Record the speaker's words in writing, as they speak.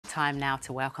time now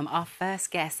to welcome our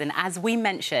first guest. And as we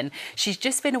mentioned, she's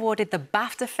just been awarded the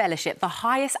BAFTA Fellowship, the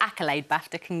highest accolade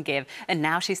BAFTA can give, and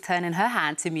now she's turning her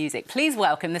hand to music. Please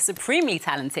welcome the supremely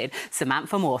talented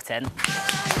Samantha Morton.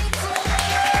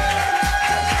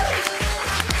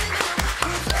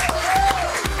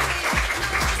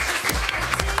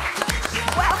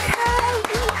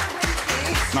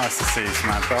 Nice to see you,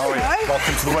 Samantha. How are you?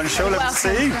 Welcome to the One Show. Lovely to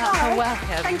see you. Oh, welcome.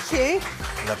 Thank you.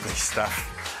 Lovely stuff.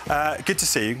 Good to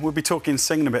see you. We'll be talking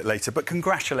singing a bit later, but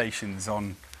congratulations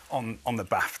on the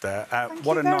BAFTA.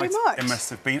 What a night it must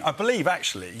have been. I believe,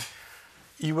 actually,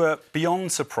 you were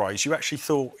beyond surprised. You actually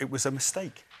thought it was a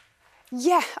mistake.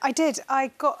 Yeah, I did.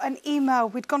 I got an email.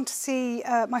 We'd gone to see,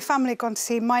 my family had gone to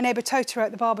see My Neighbour Totoro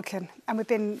at the Barbican, and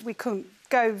we couldn't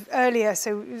go earlier,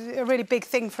 so it was a really big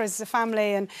thing for us as a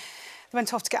family, and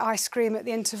went off to get ice cream at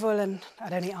the interval, and I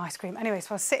don't eat ice cream. Anyway, so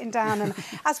I was sitting down, and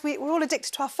as we're all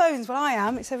addicted to our phones, well, I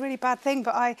am, it's a really bad thing,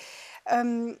 but I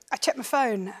checked my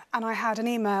phone, and I had an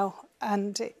email,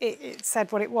 and it said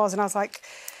what it was, and I was like,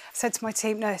 I said to my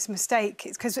team, no, it's a mistake.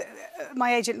 It's because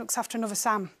my agent looks after another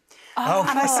Sam. Oh.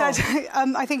 And I said,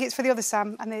 I think it's for the other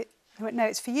Sam, and they went, no,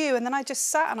 it's for you. And then I just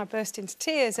sat and I burst into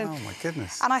tears. And, oh, my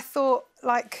goodness. And I thought,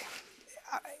 like,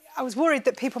 I was worried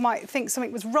that people might think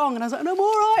something was wrong, and I was like, no, I'm all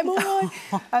right, I'm all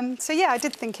right. So, yeah, I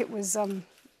did think it was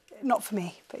not for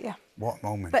me, but, yeah. What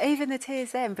moment. But even the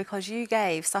tears then, because you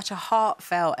gave such a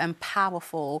heartfelt and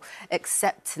powerful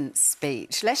acceptance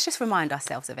speech. Let's just remind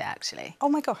ourselves of it, actually. Oh,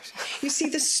 my gosh. You see,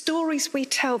 the stories we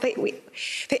tell, they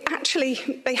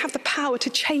have the power to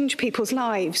change people's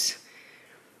lives.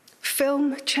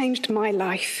 Film changed my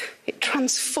life. It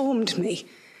transformed me,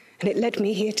 and it led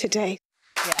me here today.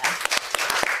 Yeah.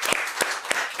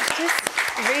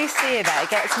 Seeing that, it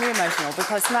gets me emotional,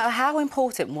 because no matter how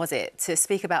important was it to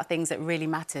speak about things that really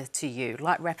matter to you,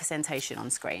 like representation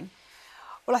on screen?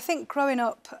 Well, I think growing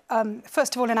up,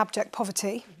 first of all, in abject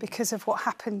poverty, because of what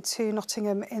happened to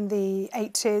Nottingham in the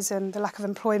 80s and the lack of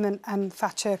employment and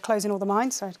Thatcher closing all the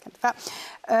mines, sorry to get to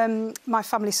that, my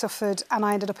family suffered, and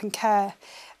I ended up in care,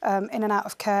 in and out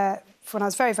of care when I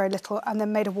was very, very little, and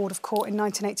then made a ward of court in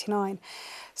 1989.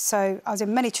 So I was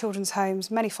in many children's homes,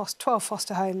 12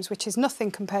 foster homes, which is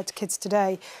nothing compared to kids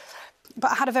today.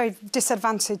 But I had a very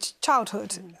disadvantaged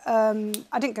childhood.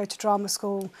 I didn't go to drama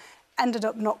school, ended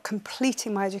up not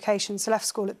completing my education, so left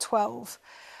school at 12.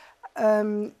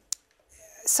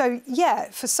 So,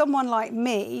 yeah, for someone like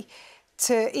me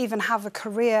to even have a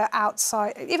career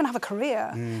outside,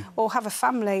 or have a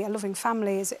family, a loving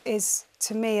family, is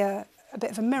to me a bit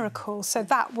of a miracle. So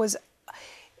that was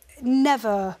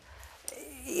never...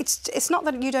 It's not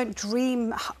that you don't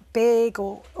dream big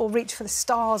or reach for the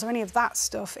stars or any of that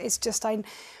stuff. It's just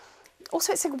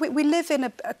also it's like we live in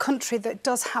a country that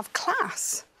does have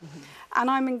class, and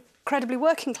I'm incredibly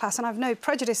working class, and I've no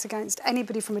prejudice against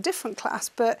anybody from a different class.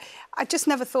 But I just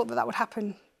never thought that would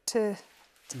happen to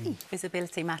me.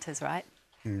 Visibility matters, right?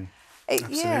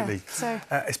 Absolutely. Yeah, so.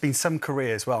 It's been some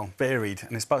career as well, varied,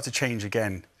 and it's about to change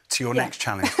again. To your next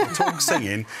challenge. We'll talk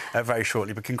singing very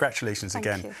shortly, but congratulations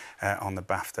again on the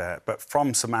BAFTA. But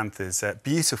from Samantha's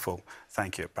beautiful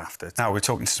thank you at BAFTA. Now, we were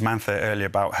talking to Samantha earlier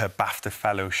about her BAFTA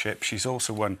Fellowship. She's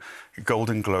also won a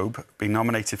Golden Globe, been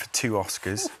nominated for 2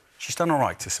 Oscars. She's done all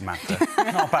right to Samantha.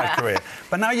 Not a bad career.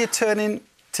 But now you're turning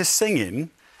to singing.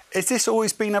 Has this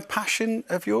always been a passion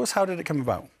of yours? How did it come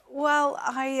about? Well,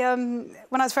 I,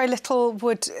 when I was very little,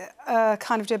 would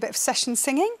kind of do a bit of session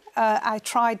singing. I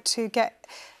tried to get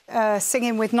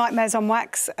singing with Nightmares on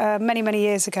Wax many, many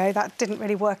years ago. That didn't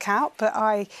really work out, but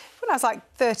when I was like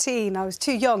 13, I was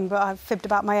too young, but I fibbed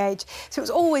about my age. So it was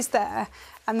always there.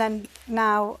 And then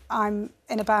now I'm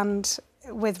in a band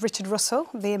with Richard Russell,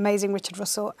 the amazing Richard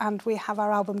Russell, and we have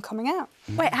our album coming out.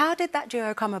 Wait, how did that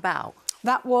duo come about?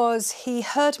 That was, he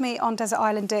heard me on Desert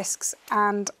Island Discs,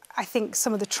 and I think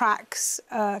some of the tracks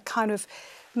kind of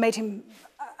made him...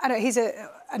 I know he's an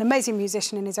amazing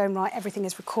musician in his own right. Everything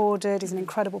is recorded. He's an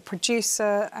incredible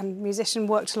producer and musician.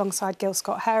 Worked alongside Gil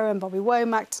Scott-Heron, Bobby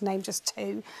Womack, to name just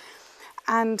 2.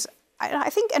 And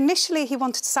I think initially he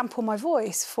wanted to sample my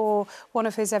voice for one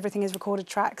of his Everything Is Recorded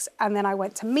tracks. And then I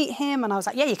went to meet him, and I was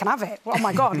like, yeah, you can have it. Oh,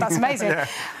 my God, that's amazing. Yeah.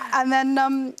 And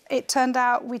then it turned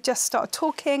out we just started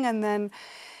talking, and then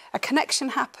a connection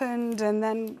happened, and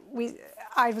then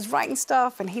I was writing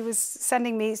stuff and he was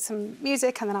sending me some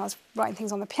music, and then I was writing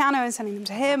things on the piano and sending them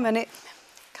to him, and it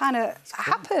kind of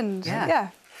happened. Yeah.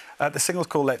 The single's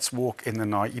called Let's Walk in the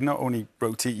Night. You not only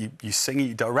wrote it, you sing it,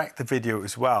 you direct the video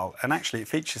as well. And actually, it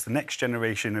features the next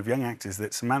generation of young actors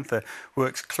that Samantha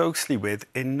works closely with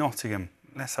in Nottingham.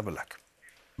 Let's have a look.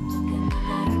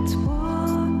 Let's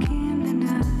walk in the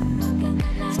night,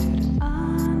 stood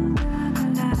under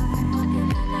the light.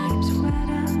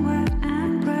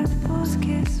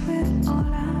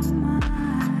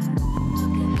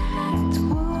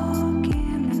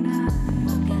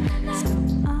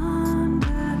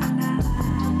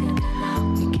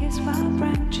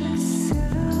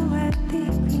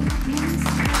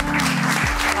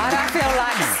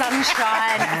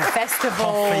 festivals.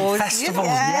 Coffee festivals,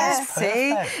 yes.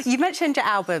 See? Perfect. You mentioned your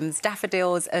albums,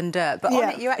 Daffodils and Dirt, but on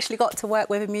it you actually got to work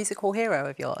with a musical hero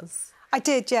of yours. I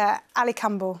did, yeah. Ali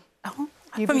Campbell. Oh,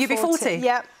 from UB40?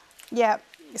 Yep, yep.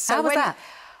 So how was that?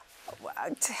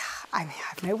 I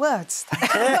have no words.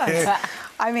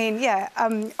 I mean, yeah,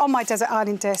 on my Desert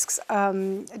Island discs,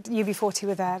 UB40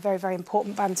 were there, very, very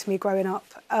important band to me growing up.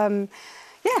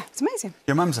 Yeah, it's amazing.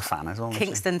 Your mum's a fan as well, isn't she?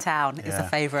 Kingston Town is a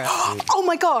favourite. Oh,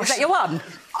 my gosh. Is that your one?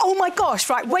 Oh, my gosh,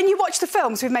 right. When you watch the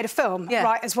films, we've made a film,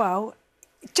 right, as well,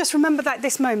 just remember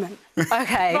this moment.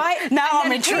 OK. Right? Now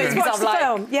I'm intrigued. Watch the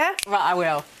film, yeah? Right, I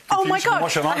will. Oh, my God.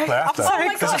 Watch an replay after. Oh,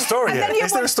 my There's a story here.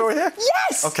 Is there a story here?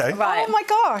 Yes! OK. Right. Oh, my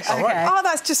gosh. Okay. Oh,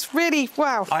 that's just really,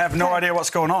 wow. I have no idea what's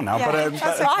going on now, but...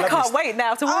 I can't wait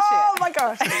now to watch it. Oh, my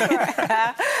gosh.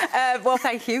 Well,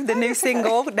 thank you. The new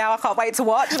single, Now I Can't Wait to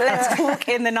Watch, Let's Walk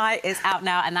in the Night, is out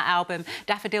now, and that album,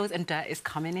 Daffodils and Dirt, is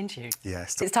coming in June.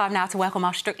 Yes. It's time now to welcome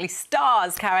our Strictly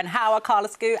stars, Karen Hauer, Carla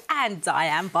Skoo and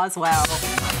Dianne Buswell.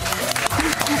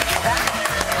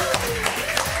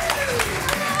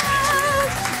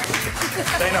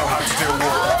 They know how to do a walk.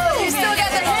 Oh, you still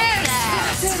get the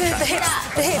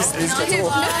hips. The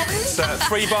hips. It's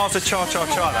 3 bars of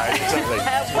cha-cha-cha, that is,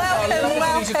 exactly.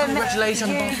 Welcome.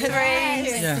 Congratulations. You three.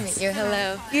 Nice to meet you.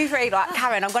 Hello. You three, like,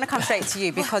 Karen, I'm going to come straight to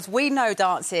you because we know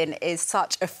dancing is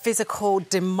such a physical,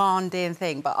 demanding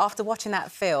thing. But after watching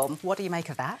that film, what do you make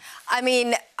of that? I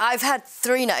mean, I've had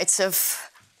 3 nights of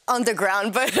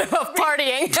underground, but of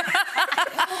partying.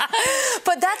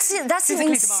 But that's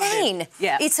insane.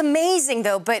 Yeah. It's amazing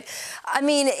though. But I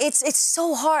mean, it's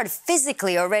so hard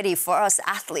physically already for us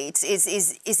athletes.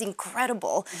 Is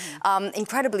incredible,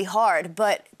 incredibly hard.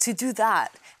 But to do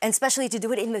that, and especially to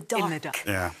do it in the dark. In the dark.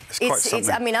 Yeah, it's quite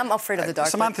something. I mean, I'm afraid of the dark.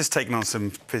 Samantha's taken on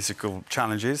some physical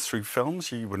challenges through films.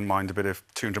 You wouldn't mind a bit of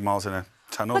 200 miles in a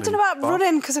tunnel. I don't know about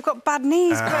running because I've got bad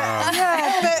knees, but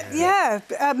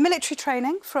military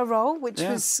training for a role, which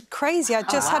was crazy. I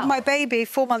just had my baby,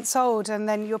 4 months old, and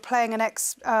then you're playing an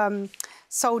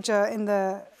ex-soldier in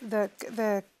the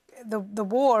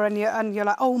war, and you're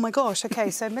like, oh my gosh, OK.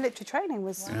 So military training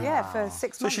was for 6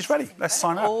 months. So she's ready. Let's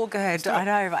sign up. All good. I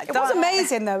know, right? It was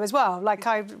amazing though as well. Like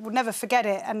I will never forget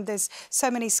it, and there's so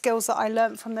many skills that I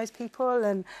learnt from those people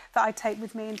and that I take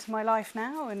with me into my life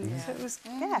now, and so it was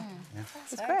it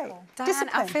was great. Cool. Dianne,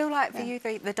 I feel like for you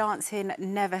three, the dancing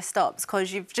never stops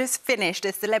because you've just finished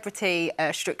a celebrity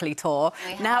Strictly tour.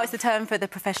 Now it's the turn for the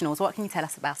professionals. What can you tell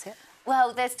us about it?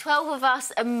 Well, there's 12 of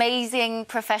us amazing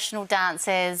professional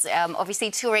dancers,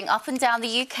 obviously touring up and down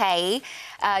the UK,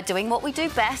 doing what we do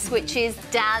best, which is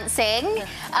dancing.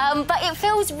 But it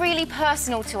feels really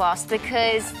personal to us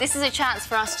because this is a chance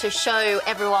for us to show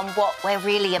everyone what we're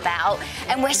really about.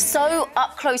 And we're so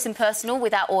up close and personal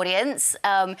with our audience.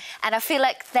 And I feel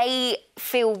like they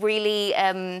feel really...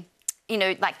 you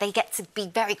know, like they get to be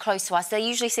very close to us. They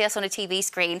usually see us on a TV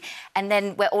screen and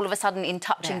then we're all of a sudden in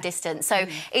touching distance. So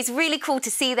it's really cool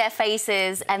to see their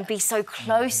faces and be so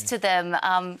close to them.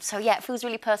 So, yeah, it feels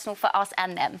really personal for us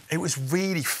and them. It was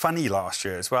really funny last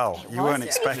year as well. You weren't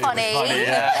expecting funny. it. Funny.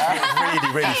 Yeah.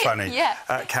 Really, really funny. Yeah.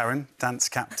 Karen, dance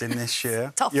captain this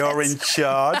year. Tough You're in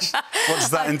charge. What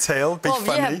does that entail? Be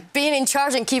funny? Yeah, being in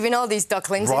charge and keeping all these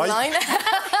ducklings in line.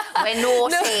 We're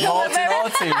naughty.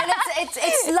 Naughty. And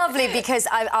it's lovely because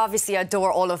I obviously adore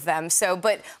all of them. So,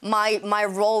 but my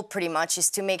role pretty much is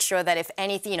to make sure that if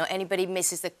anything, anybody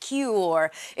misses the cue or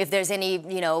if there's any,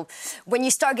 when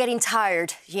you start getting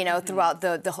tired, throughout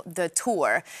the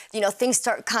tour, things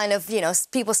start kind of,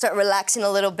 people start relaxing a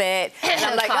little bit. And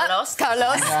I'm like, Carlos. I'm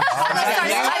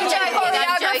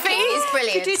joking. It's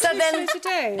brilliant. Did you So then,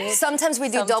 today? Sometimes we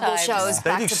do double shows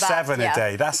They back do to back. 7 a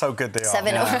day. That's how good they are.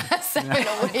 7 a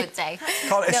week. Good day.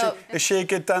 Carla, is she a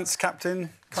good dance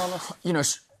captain, Carla?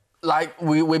 Like,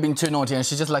 we've been too naughty and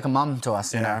she's just like a mum to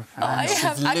us, you know. I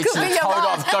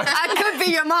could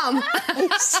be your mum.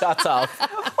 Shut up.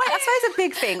 Well, I suppose a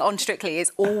big thing on Strictly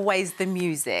is always the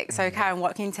music. So, Karen,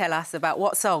 what can you tell us about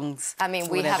what songs? I mean,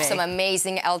 we have some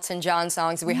amazing Elton John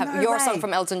songs. We have your song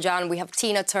from Elton John. We have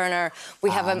Tina Turner. We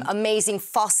have an amazing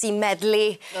Fosse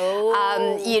medley.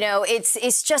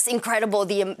 It's just incredible,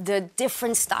 the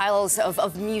different styles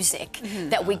of music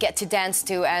that we get to dance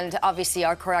to. And obviously,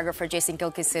 our choreographer, Jason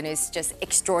Gilkison, is just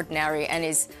extraordinary and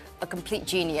is a complete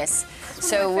genius.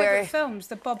 So we're films,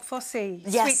 the Bob Fosse,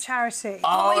 Sweet Charity.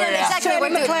 Oh, yeah, exactly. We're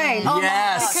doing.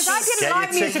 Yes. Because I I didn't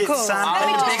like musicals.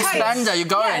 Big spender, you're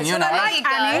going, you know. I like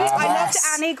Annie. I loved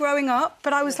Annie growing up,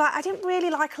 but I was like, I didn't really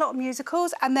like a lot of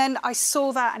musicals. And then I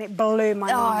saw that and it blew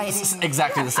my mind. It's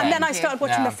exactly the same. And then I started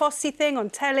watching the Fosse thing on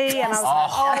telly, and I was like,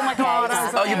 oh my God. I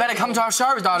was like, you better come to our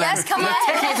show, darling. Yes, come on.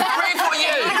 The tickets are free for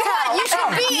you. Come on, you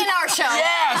should be in our show.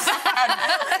 Yes.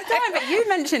 No, but you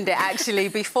mentioned it actually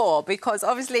before, because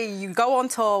obviously you go on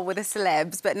tour with the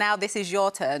celebs, but now this is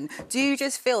your turn. Do you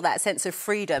just feel that sense of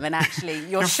freedom and actually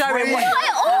you're showing what...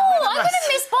 I'm going to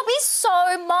miss Bobby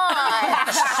so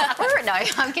much. No,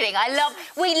 I'm kidding.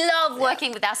 We love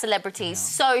working with our celebrities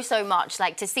so much.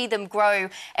 Like, to see them grow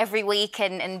every week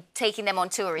and taking them on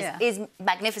tour is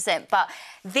magnificent. But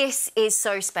this is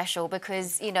so special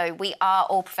because, you know, we are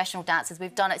all professional dancers.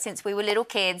 We've done it since we were little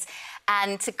kids.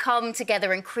 And to come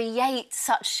together and create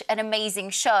such an amazing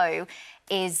show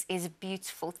is a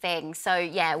beautiful thing. So,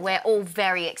 yeah, we're all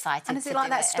very excited. And is it like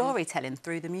that storytelling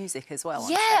through the music as well?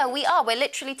 Yeah, we are. We're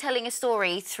literally telling a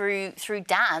story through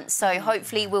dance. So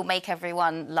hopefully we'll make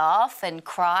everyone laugh and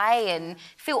cry and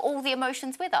feel all the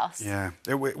emotions with us. Yeah,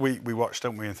 we watch,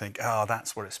 don't we, and think, oh,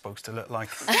 that's what it's supposed to look like.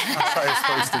 That's how it's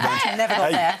supposed to be. Never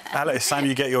got there. Alice, Sam,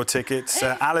 you get your tickets.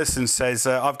 Alison says,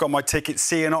 I've got my tickets.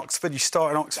 See you in Oxford. You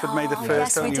start in Oxford May the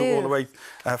 1st, don't you? All the way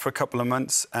for a couple of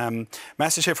months.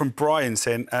 Message here from Brian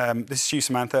saying, this is you,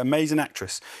 Samantha, amazing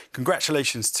actress.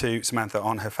 Congratulations to Samantha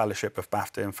on her fellowship of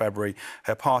BAFTA in February.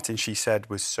 Her part in She Said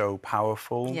was so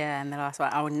powerful. Yeah, and the last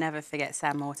one, I will never forget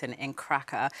Sam Morton in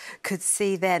Cracker. Could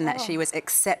see then that she was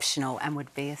exceptional and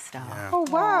would be a star. Yeah. oh,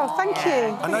 wow, thank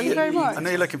you. Thank you very much. I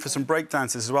know you're looking for some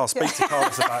breakdancers as well. Speak to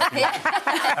Carlos about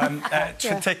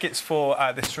it. Tickets for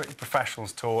the Strictly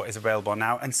Professionals tour is available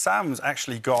now. And Sam's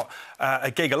actually got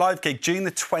a live gig, June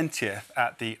the 20th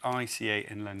at the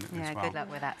ICA in London as well. Good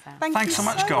luck with that, Sam. Thanks so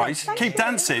much, guys. Keep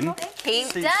dancing.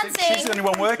 Keep dancing. She's the only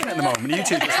one working at the moment. You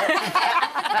two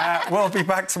just we'll be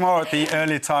back tomorrow at the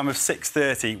earlier time of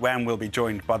 6:30 when we'll be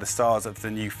joined by the stars of the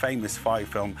new Famous Five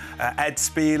film, Ed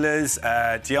Spielers,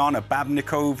 Diana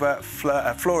Babnikova,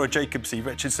 Flora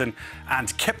Jacobs-Richardson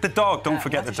and Kip the dog. Don't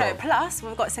forget the dog. Plus,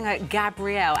 we've got singer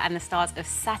Gabrielle and the stars of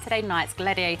Saturday night's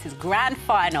Gladiators Grand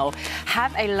Final.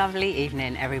 Have a lovely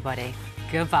evening, everybody.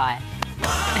 Goodbye.